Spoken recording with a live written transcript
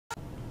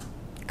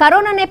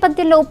Corona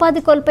నేపథ్యంలో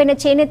ఉపాధి కోల్పోయిన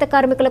చేనేత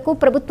కార్మికులకు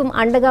ప్రభుత్వం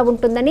అండగా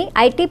ఉంటుందని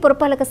ఐటీ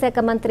పురపాలక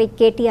శాఖ మంత్రి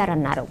కేటీఆర్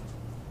అన్నారు.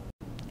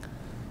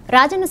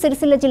 రాజన్న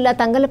సిరిసిల్ల జిల్లా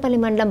తంగలపల్లి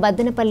మండలం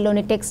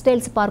బద్దెనపల్లిలోని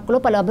టెక్స్టైల్స్ పార్కులో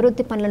పలు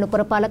అభివృద్ధి పనులను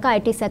పురపాలక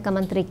ఐటీ శాఖ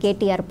మంత్రి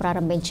కేటీఆర్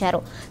ప్రారంభించారు.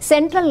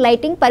 సెంట్రల్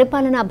లైటింగ్,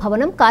 పరిపాలనా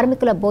భవనం,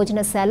 కార్మికుల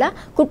భోజనశాల,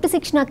 కుట్టు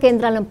శిక్షణా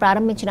కేంద్రాలను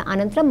ప్రారంభించిన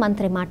అనంతరం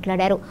మంత్రి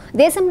మాట్లాడారు.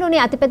 దేశంలోని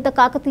అతిపెద్ద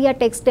కాకతీయ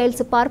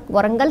టెక్స్టైల్స్ పార్క్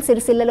వరంగల్,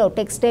 సిరిసిల్లలో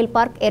టెక్స్టైల్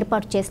పార్క్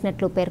ఏర్పాటు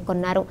చేసినట్లు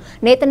పేర్కొన్నారు.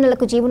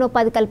 నేతన్నలకు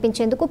జీవనోపాధి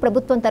కల్పించేందుకు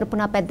ప్రభుత్వం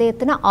తరపున పెద్ద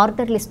ఎత్తున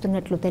ఆర్డర్లు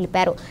ఇస్తున్నట్లు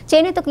తెలిపారు.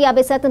 చేనేతకు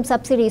 50%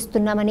 సబ్సిడీ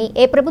ఇస్తున్నామని,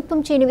 ఏ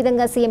ప్రభుత్వం చేయని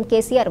విధంగా సీఎం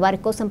కేసీఆర్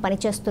వారి కోసం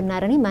పనిచేస్తున్నారు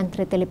ని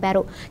మంత్రి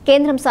తెలిపారు.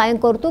 కేంద్రం సాయం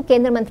కోరుతూ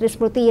కేంద్ర మంత్రి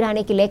స్మృతి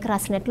ఇరానీకి లేఖ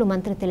రాసినట్లు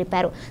మంత్రి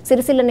తెలిపారు.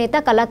 సిరిసిల్ల నేత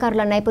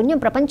కళాకారుల నైపుణ్యం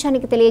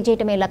ప్రపంచానికి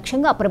తెలియజేయటమే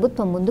లక్ష్యంగా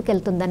ప్రభుత్వం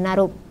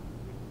ముందుకెళ్తుందన్నారు.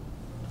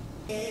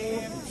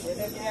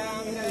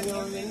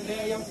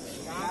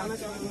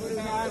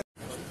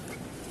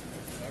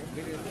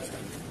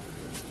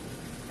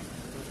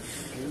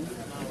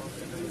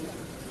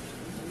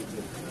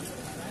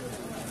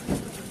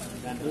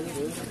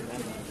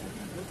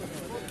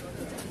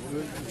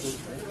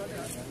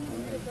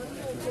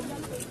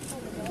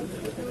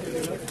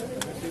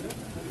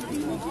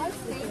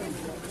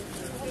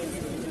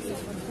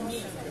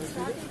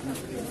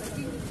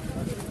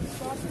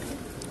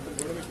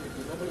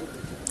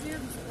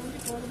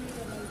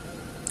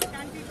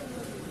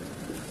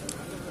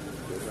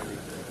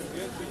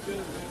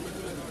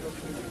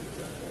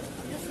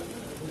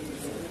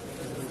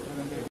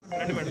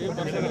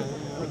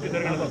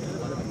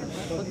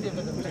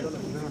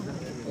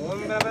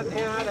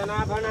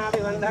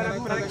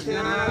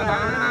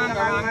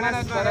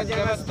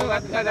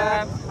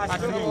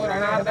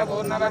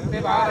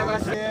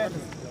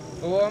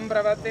 ओम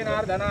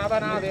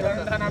प्रवत्तिनार्दनावना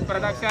विवंधन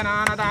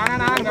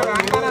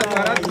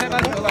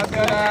प्रदक्षिणानदाननांगवांगनस्वरस्य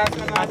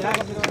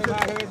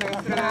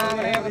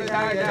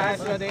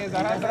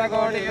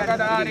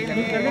सहस्रकोटिकदारिणे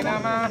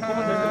नमः।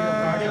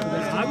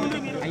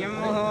 अयं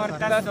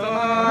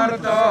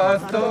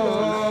मुहूर्तस्तु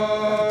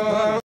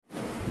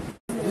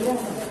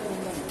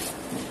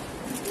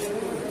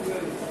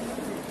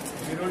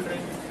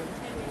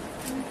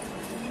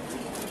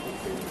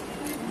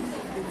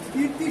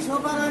कीर्ति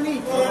शोभा रानी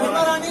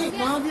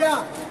नाव्या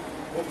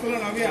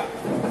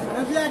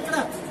ఎక్కడ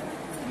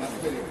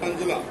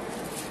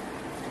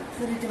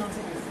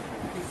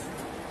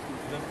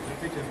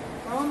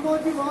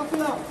కాంబోజీ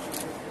వాకుల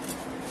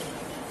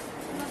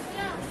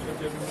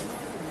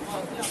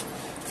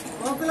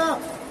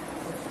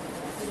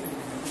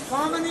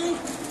పామని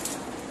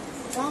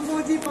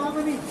కాంబోజీ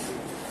పామని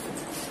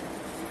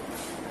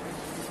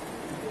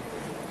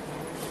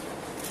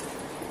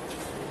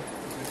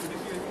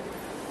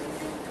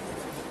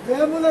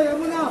వేముల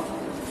యమున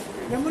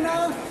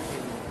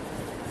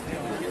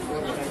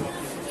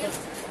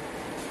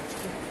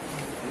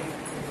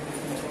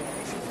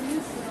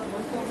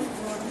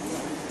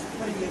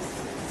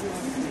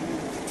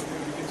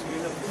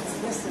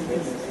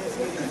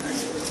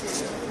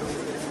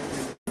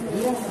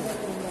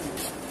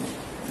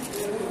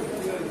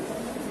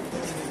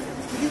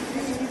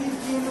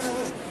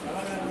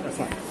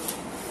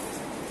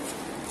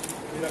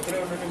అక్కడే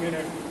ఉండండి మీరు